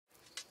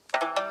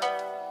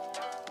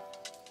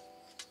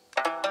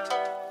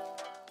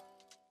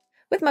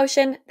With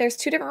Motion, there's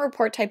two different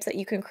report types that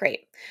you can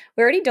create.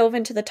 We already dove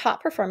into the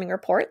top performing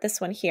report, this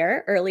one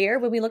here, earlier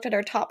when we looked at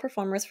our top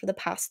performers for the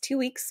past 2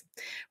 weeks.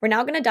 We're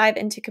now going to dive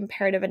into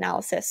comparative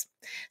analysis.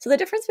 So the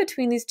difference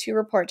between these two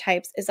report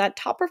types is that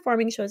top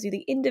performing shows you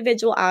the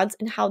individual ads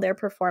and how they're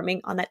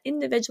performing on that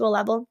individual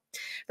level,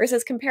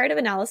 versus comparative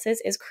analysis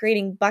is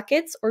creating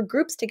buckets or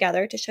groups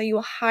together to show you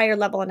a higher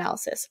level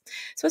analysis.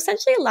 So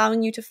essentially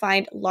allowing you to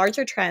find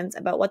larger trends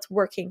about what's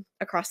working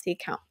across the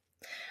account.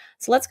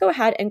 So let's go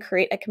ahead and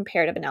create a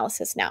comparative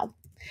analysis now.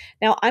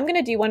 Now I'm going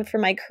to do one for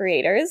my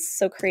creators,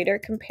 so creator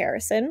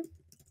comparison.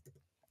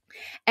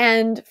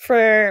 And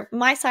for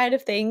my side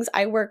of things,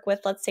 I work with,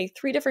 let's say,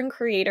 3 different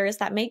creators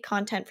that make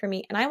content for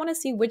me, and I want to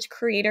see which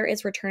creator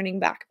is returning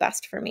back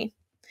best for me.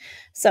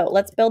 So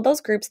let's build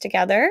those groups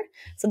together.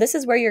 So this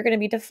is where you're going to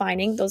be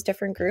defining those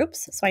different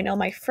groups. So I know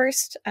my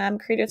first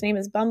creator's name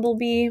is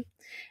Bumblebee,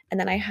 and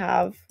then I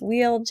have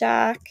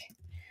Wheeljack,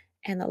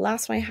 and the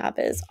last one I have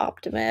is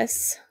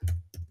Optimus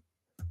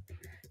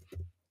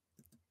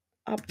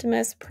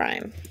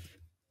Prime.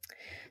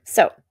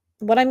 So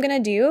what I'm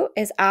going to do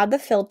is add the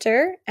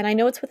filter, and I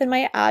know it's within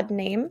my ad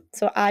name.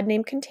 So ad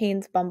name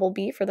contains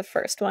Bumblebee for the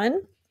first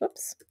one.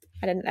 Whoops,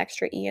 added an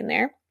extra E in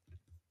there.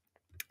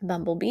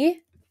 Bumblebee.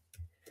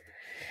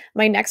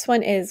 My next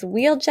one is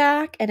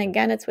Wheeljack, and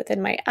again, it's within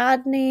my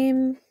ad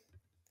name.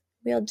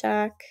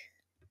 Wheeljack.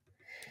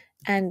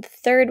 And the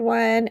third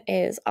one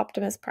is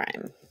Optimus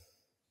Prime.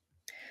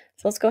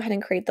 So let's go ahead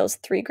and create those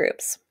 3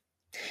 groups.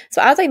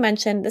 So as I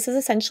mentioned, this is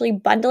essentially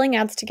bundling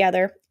ads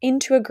together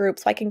into a group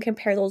so I can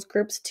compare those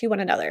groups to one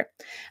another.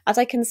 As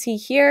I can see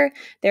here,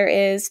 there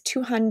is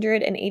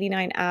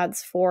 289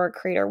 ads for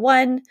creator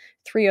 1,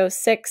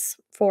 306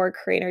 for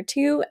creator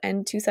 2,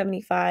 and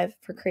 275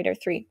 for creator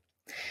 3.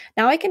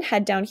 Now I can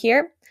head down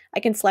here.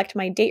 I can select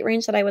my date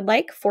range that I would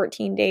like.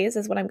 14 days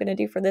is what I'm going to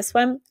do for this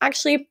one.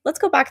 Actually, let's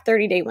go back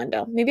 30-day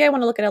window. Maybe I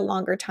want to look at a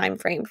longer time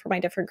frame for my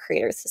different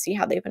creators to see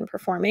how they've been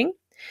performing.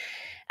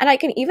 And I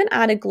can even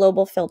add a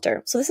global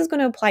filter. So this is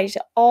going to apply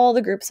to all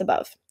the groups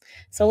above.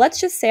 So let's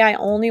just say I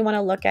only want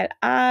to look at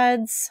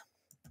ads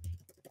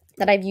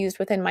that I've used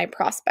within my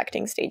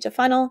prospecting stage of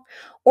funnel.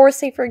 Or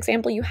say, for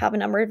example, you have a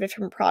number of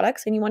different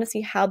products and you want to see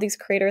how these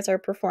creators are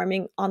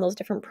performing on those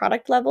different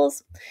product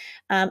levels.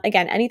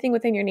 Again, anything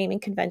within your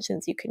naming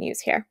conventions you can use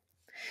here.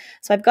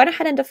 So I've gone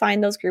ahead and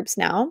defined those groups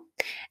now,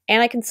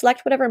 and I can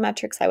select whatever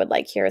metrics I would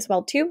like here as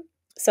well too.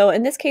 So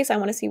in this case, I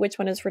want to see which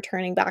one is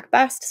returning back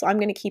best. So I'm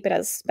going to keep it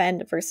as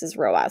spend versus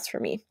ROAS for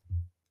me.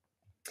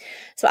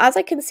 So as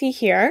I can see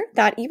here,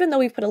 that even though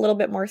we've put a little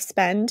bit more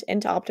spend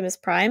into Optimus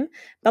Prime,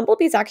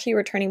 Bumblebee's actually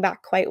returning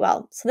back quite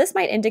well. So this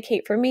might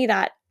indicate for me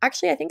that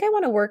actually I think I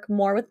want to work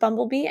more with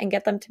Bumblebee and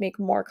get them to make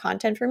more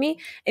content for me,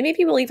 and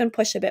maybe we'll even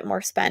push a bit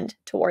more spend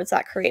towards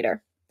that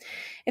creator.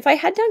 If I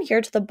head down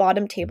here to the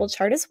bottom table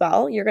chart as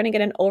well, you're going to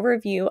get an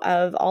overview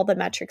of all the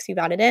metrics you've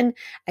added in.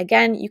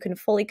 Again, you can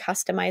fully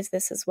customize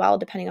this as well,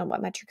 depending on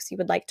what metrics you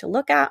would like to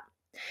look at.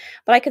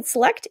 But I could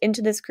select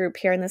into this group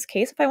here in this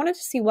case if I wanted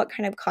to see what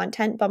kind of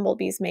content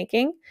Bumblebee's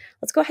making.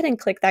 Let's go ahead and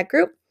click that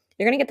group.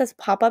 You're going to get this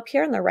pop up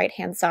here on the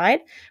right-hand side,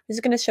 which is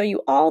going to show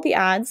you all the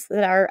ads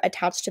that are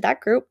attached to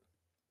that group.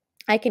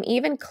 I can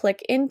even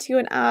click into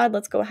an ad.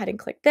 Let's go ahead and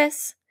click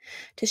this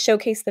to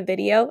showcase the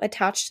video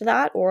attached to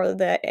that, or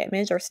the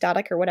image or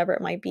static or whatever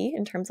it might be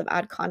in terms of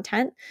ad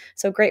content.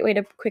 So a great way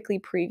to quickly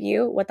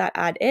preview what that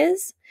ad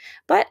is.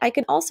 But I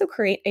can also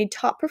create a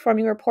top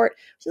performing report,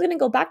 which is going to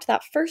go back to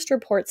that first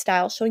report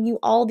style, showing you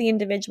all the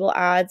individual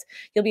ads.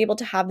 You'll be able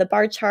to have the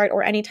bar chart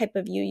or any type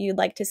of view you'd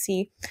like to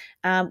see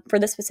for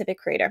the specific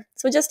creator.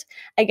 So just,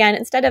 again,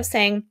 instead of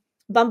saying,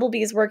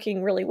 Bumblebee is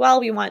working really well,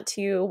 we want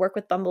to work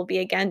with Bumblebee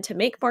again to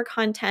make more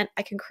content,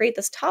 I can create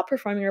this top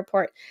performing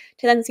report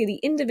to then see the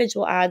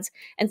individual ads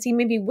and see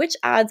maybe which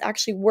ads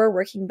actually were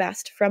working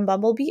best from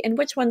Bumblebee and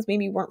which ones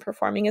maybe weren't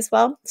performing as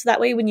well. So that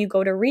way when you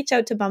go to reach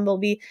out to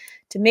Bumblebee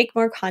to make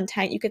more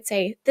content, you could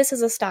say, this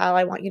is a style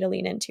I want you to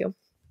lean into.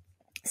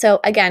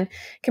 So again,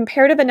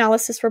 comparative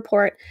analysis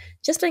report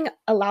just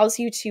allows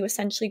you to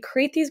essentially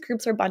create these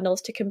groups or bundles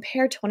to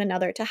compare to one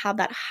another to have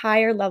that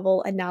higher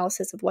level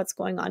analysis of what's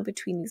going on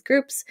between these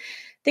groups.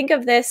 Think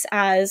of this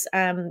as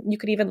you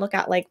could even look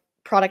at like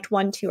product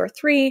 1, 2, or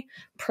 3,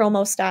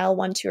 promo style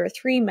 1, 2, or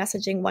 3,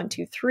 messaging 1,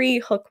 2, 3,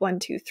 hook 1,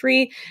 2,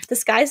 3. The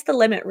sky's the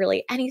limit,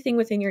 really, anything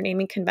within your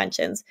naming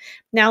conventions.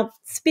 Now,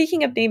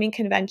 speaking of naming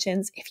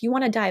conventions, if you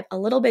want to dive a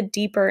little bit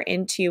deeper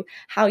into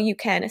how you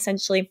can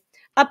essentially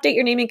update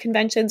your naming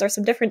conventions or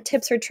some different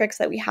tips or tricks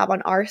that we have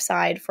on our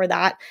side for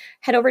that,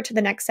 head over to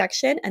the next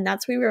section, and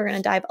that's where we're going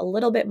to dive a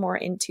little bit more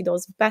into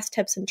those best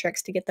tips and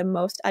tricks to get the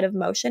most out of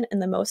Motion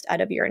and the most out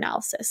of your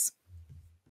analysis.